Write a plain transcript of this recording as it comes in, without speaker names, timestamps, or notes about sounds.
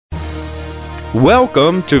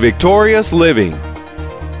Welcome to Victorious Living.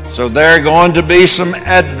 So there are going to be some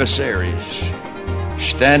adversaries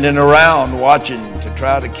standing around watching to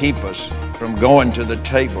try to keep us from going to the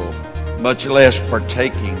table, much less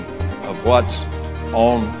partaking of what's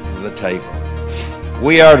on the table.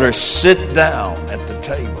 We are to sit down at the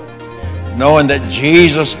table knowing that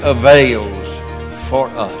Jesus avails for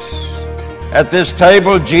us. At this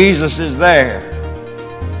table, Jesus is there.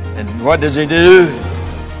 And what does he do?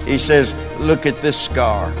 He says, look at this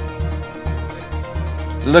scar.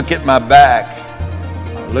 Look at my back.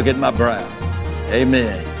 Look at my brow.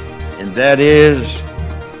 Amen. And that is,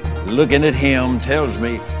 looking at him tells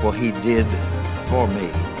me what he did for me.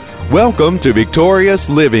 Welcome to Victorious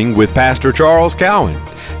Living with Pastor Charles Cowan.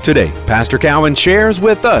 Today, Pastor Cowan shares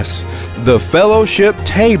with us the fellowship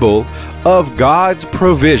table of God's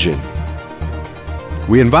provision.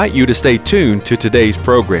 We invite you to stay tuned to today's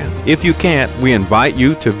program. If you can't, we invite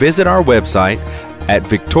you to visit our website at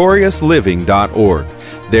victoriousliving.org.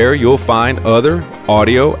 There you'll find other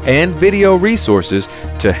audio and video resources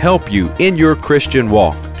to help you in your Christian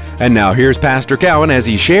walk. And now here's Pastor Cowan as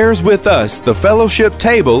he shares with us the fellowship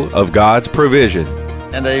table of God's provision.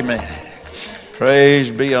 And amen. Praise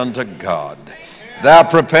be unto God. Thou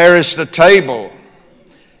preparest a table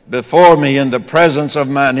before me in the presence of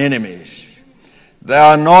mine enemies.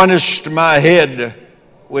 Thou anointest my head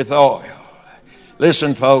with oil.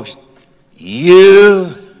 Listen, folks,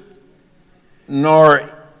 you nor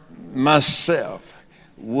myself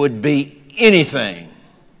would be anything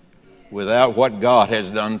without what God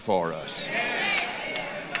has done for us.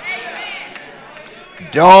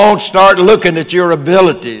 Don't start looking at your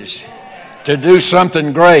abilities to do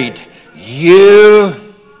something great. You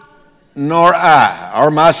nor I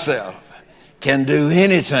or myself can do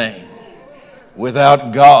anything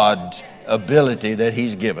without God's ability that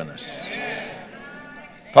he's given us.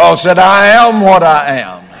 Paul said, I am what I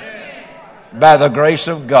am by the grace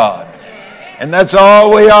of God. And that's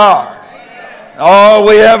all we are. All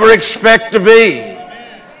we ever expect to be.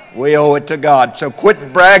 We owe it to God. So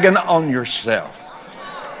quit bragging on yourself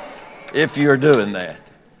if you're doing that.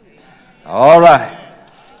 All right.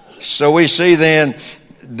 So we see then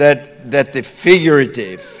that the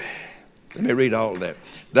figurative, let me read all that.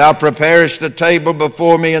 Thou preparest a table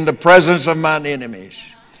before me in the presence of mine enemies.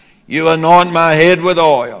 You anoint my head with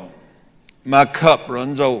oil. My cup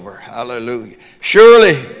runs over. Hallelujah.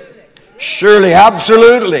 Surely,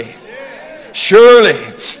 absolutely, surely,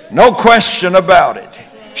 no question about it.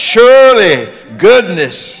 Surely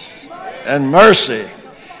goodness and mercy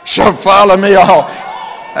shall follow me all.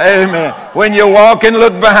 Amen. When you walk and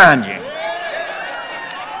look behind you.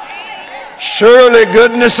 Surely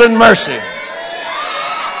goodness and mercy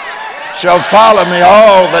shall follow me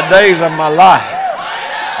all the days of my life.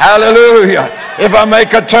 Hallelujah. If I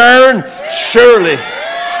make a turn, surely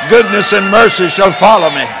goodness and mercy shall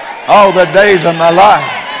follow me all the days of my life.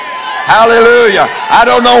 Hallelujah. I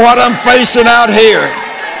don't know what I'm facing out here.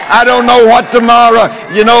 I don't know what tomorrow,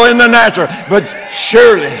 in the natural. But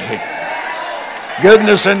surely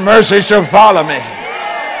goodness and mercy shall follow me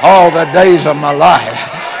all the days of my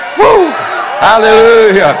life. Woo!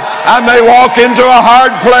 Hallelujah. I may walk into a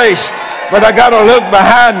hard place, but I got to look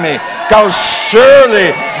behind me, because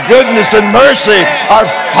surely goodness and mercy are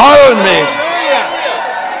following me.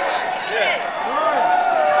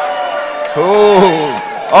 Oh,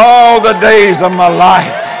 all the days of my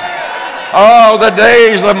life. All the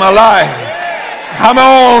days of my life. Come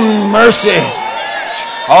on, mercy.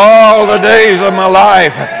 All the days of my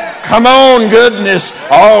life. Come on, goodness.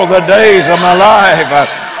 All the days of my life.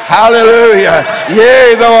 Hallelujah.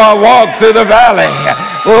 Yea, though I walk through the valley.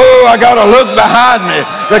 Oh, I got to look behind me,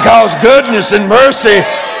 because goodness and mercy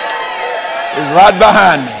is right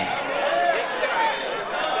behind me.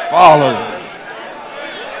 Follows me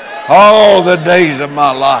all the days of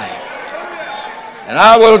my life. And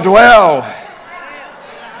I will dwell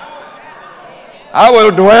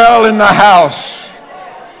in the house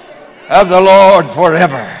of the Lord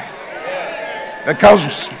forever, because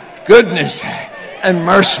goodness and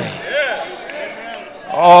mercy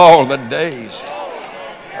all the days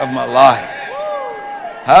of my life.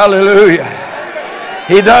 Hallelujah.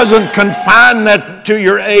 He doesn't confine that to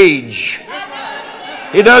your age.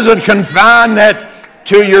 He doesn't confine that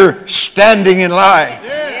to your standing in life.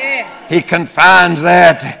 He confines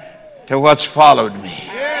that to what's followed me.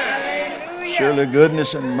 Surely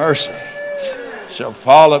goodness and mercy shall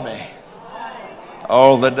follow me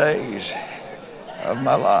all the days of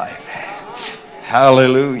my life.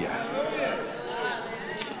 Hallelujah.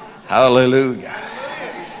 Hallelujah.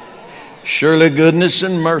 Surely goodness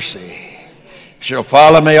and mercy shall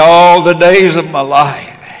follow me all the days of my life.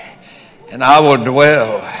 and I will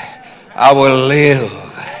dwell, I will live,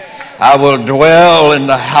 I will dwell in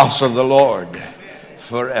the house of the Lord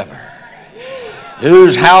forever.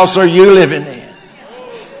 Whose house are you living in?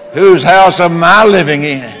 Whose house am I living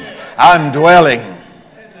in? I'm dwelling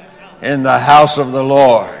in the house of the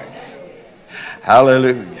Lord.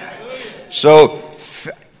 Hallelujah. So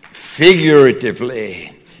figuratively,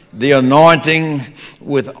 the anointing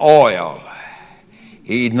with oil.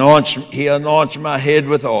 He anoints my head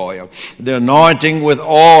with oil. The anointing with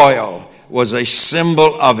oil was a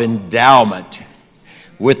symbol of endowment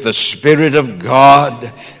with the Spirit of God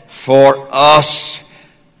for us,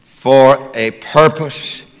 for a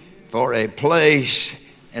purpose, for a place,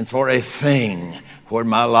 and for a thing where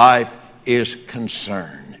my life is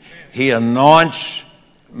concerned. He anoints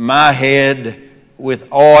my head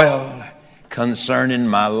with oil concerning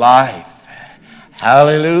my life.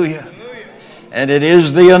 Hallelujah. And it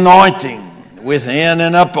is the anointing within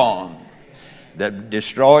and upon that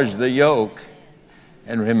destroys the yoke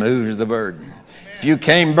and removes the burden. If you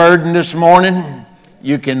came burdened this morning,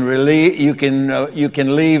 you can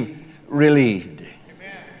leave relieved.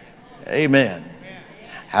 Amen.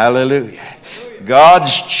 Hallelujah.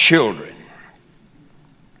 God's children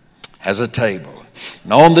has a table.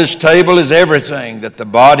 And on this table is everything that the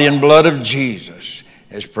body and blood of Jesus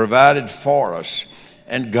has provided for us.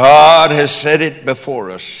 And God has set it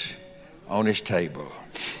before us on his table.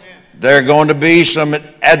 There are going to be some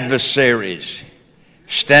adversaries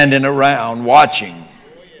standing around watching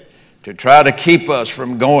to try to keep us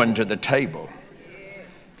from going to the table.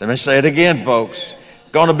 Let me say it again, folks.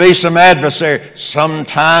 Going to be some adversary.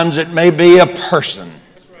 Sometimes it may be a person.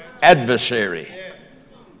 Adversary.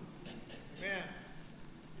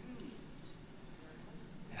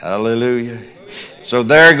 Hallelujah. So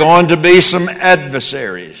there are going to be some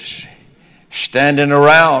adversaries standing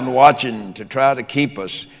around watching to try to keep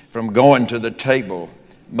us from going to the table,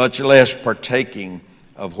 much less partaking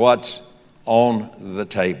of what's on the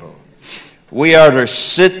table. We are to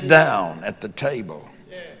sit down at the table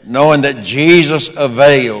knowing that Jesus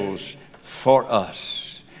avails for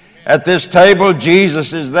us. At this table,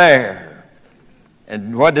 Jesus is there.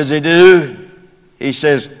 And what does he do? He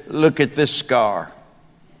says, look at this scar.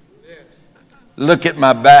 Look at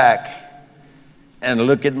my back and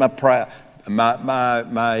look at my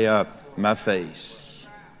face.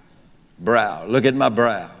 Brow. Look at my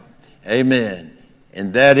brow. Amen.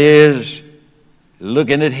 And that is,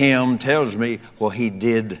 looking at him tells me what he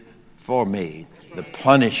did for me. The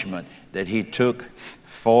punishment that he took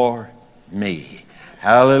for me.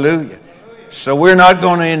 Hallelujah. So we're not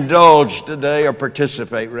going to indulge today, or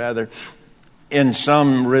participate rather, in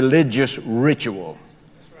some religious ritual.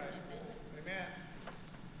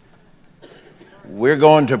 We're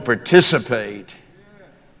going to participate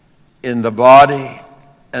in the body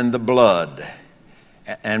and the blood.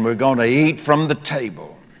 And we're going to eat from the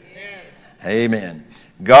table. Amen.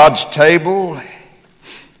 God's table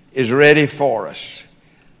is ready for us.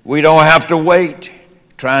 We don't have to wait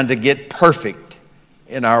trying to get perfect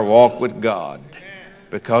in our walk with God,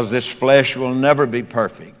 because this flesh will never be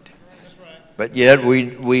perfect. But yet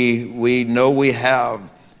we know we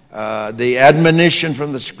have the admonition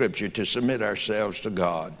from the Scripture to submit ourselves to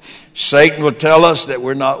God. Satan will tell us that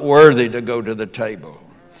we're not worthy to go to the table.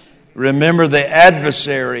 Remember, the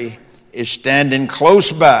adversary is standing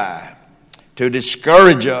close by to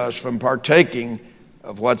discourage us from partaking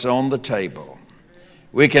of what's on the table.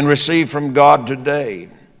 We can receive from God today,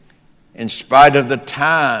 in spite of the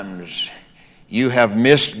times you have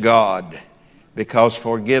missed God, because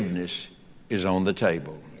forgiveness is on the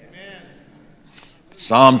table.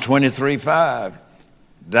 Psalm 23:5,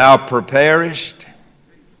 thou preparest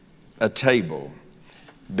a table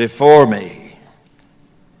before me.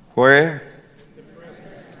 Where?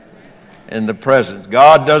 In the presence.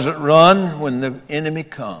 God doesn't run when the enemy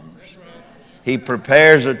comes. He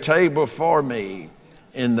prepares a table for me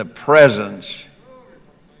in the presence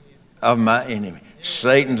of my enemy.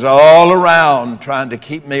 Satan's all around trying to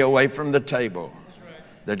keep me away from the table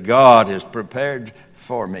that God has prepared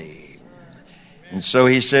for me. And so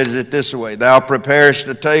he says it this way, thou preparest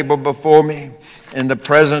a table before me in the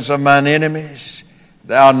presence of mine enemies.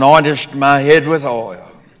 Thou anointest my head with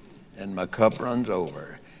oil, and my cup runs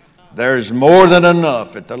over. There is more than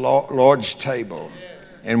enough at the Lord's table,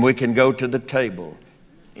 and we can go to the table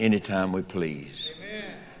anytime we please.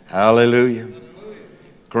 Hallelujah.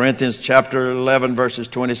 Corinthians chapter 11, verses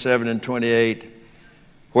 27 and 28.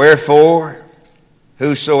 Wherefore,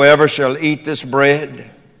 whosoever shall eat this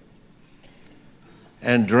bread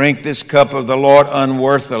and drink this cup of the Lord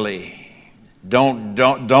unworthily.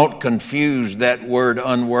 Don't confuse that word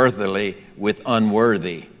unworthily with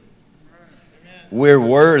unworthy. We're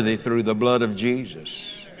worthy through the blood of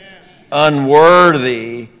Jesus.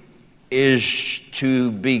 Unworthy is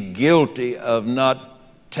to be guilty of not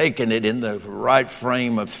taking it in the right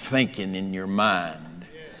frame of thinking in your mind.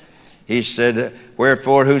 He said,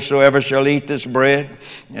 wherefore whosoever shall eat this bread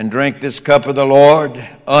and drink this cup of the Lord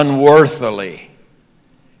unworthily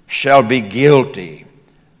shall be guilty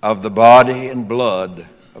of the body and blood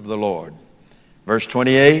of the Lord. Verse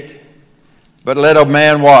 28, but let a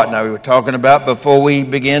man what? Now we were talking about before we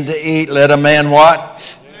begin to eat, let a man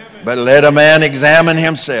what? But let a man examine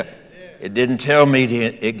himself. It didn't tell me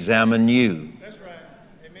to examine you. That's right.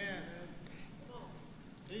 Amen.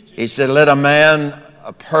 He said, let a man,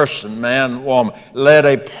 a person, man, woman, let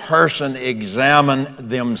a person examine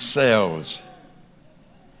themselves.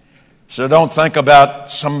 So don't think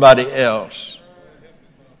about somebody else.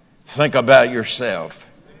 Think about yourself.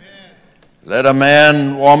 Let a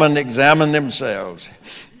man, woman examine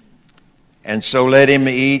themselves. And so let him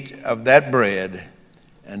eat of that bread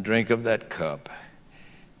and drink of that cup.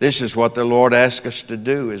 This is what the Lord asks us to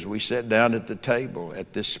do as we sit down at the table,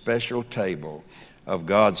 at this special table of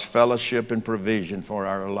God's fellowship and provision for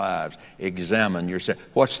our lives. Examine yourself.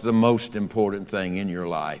 What's the most important thing in your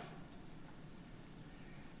life?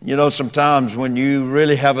 You know, sometimes when you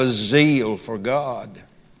really have a zeal for God,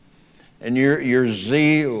 and your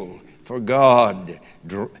zeal for God,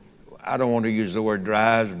 I don't want to use the word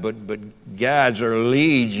drives, but guides or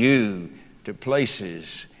leads you to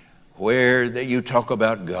places where that you talk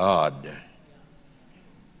about God.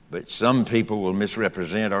 But some people will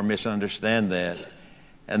misrepresent or misunderstand that,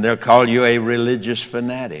 and they'll call you a religious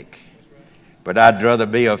fanatic. But I'd rather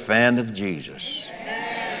be a fan of Jesus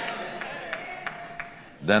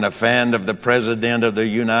than a fan of the President of the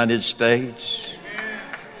United States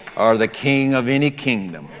or the king of any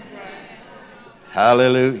kingdom.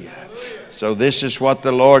 Hallelujah. So this is what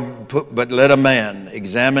the Lord put, but let a man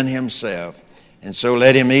examine himself, and so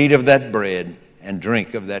let him eat of that bread and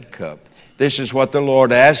drink of that cup. This is what the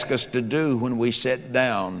Lord asks us to do when we sit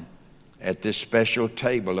down at this special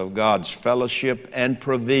table of God's fellowship and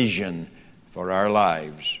provision for our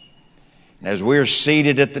lives. And as we're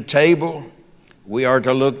seated at the table, we are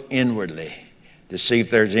to look inwardly to see if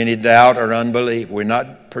there's any doubt or unbelief. We're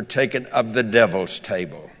not partaking of the devil's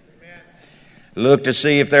table. Look to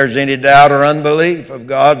see if there's any doubt or unbelief of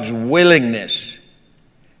God's willingness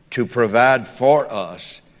to provide for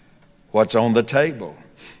us what's on the table,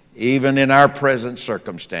 even in our present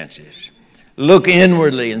circumstances. Look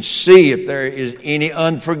inwardly and see if there is any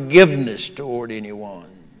unforgiveness toward anyone.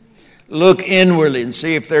 Look inwardly and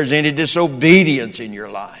see if there's any disobedience in your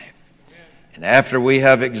life. And after we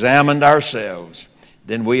have examined ourselves,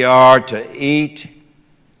 then we are to eat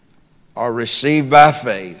or receive by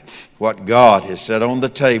faith what God has set on the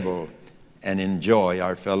table and enjoy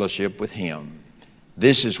our fellowship with Him.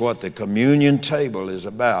 This is what the communion table is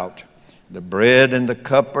about. The bread and the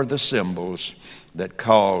cup are the symbols that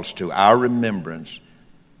calls to our remembrance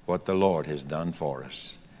what the Lord has done for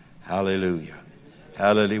us. Hallelujah.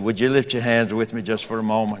 Hallelujah. Would you lift your hands with me just for a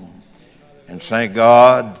moment and thank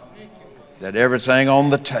God that everything on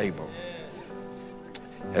the table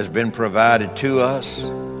has been provided to us,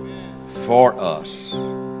 for us,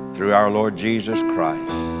 through our Lord Jesus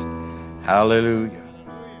Christ. Hallelujah.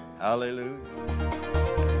 Hallelujah.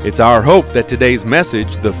 It's our hope that today's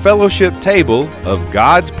message, The Fellowship Table of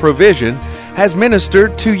God's Provision, has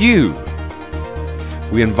ministered to you.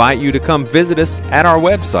 We invite you to come visit us at our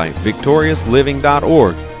website,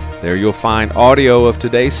 victoriousliving.org. There you'll find audio of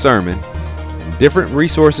today's sermon and different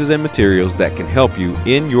resources and materials that can help you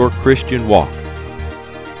in your Christian walk.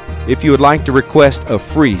 If you would like to request a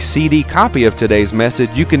free CD copy of today's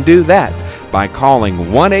message, you can do that by calling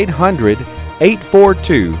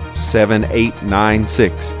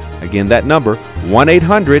 1-800-842-7896. Again, that number,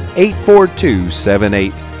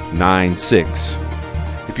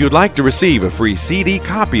 1-800-842-7896. If you would like to receive a free CD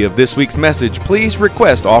copy of this week's message, please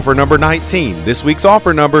request offer number 19. This week's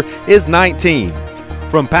offer number is 19.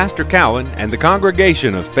 From Pastor Cowan and the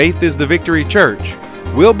congregation of Faith is the Victory Church,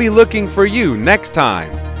 we'll be looking for you next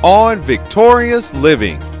time on Victorious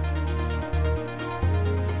Living.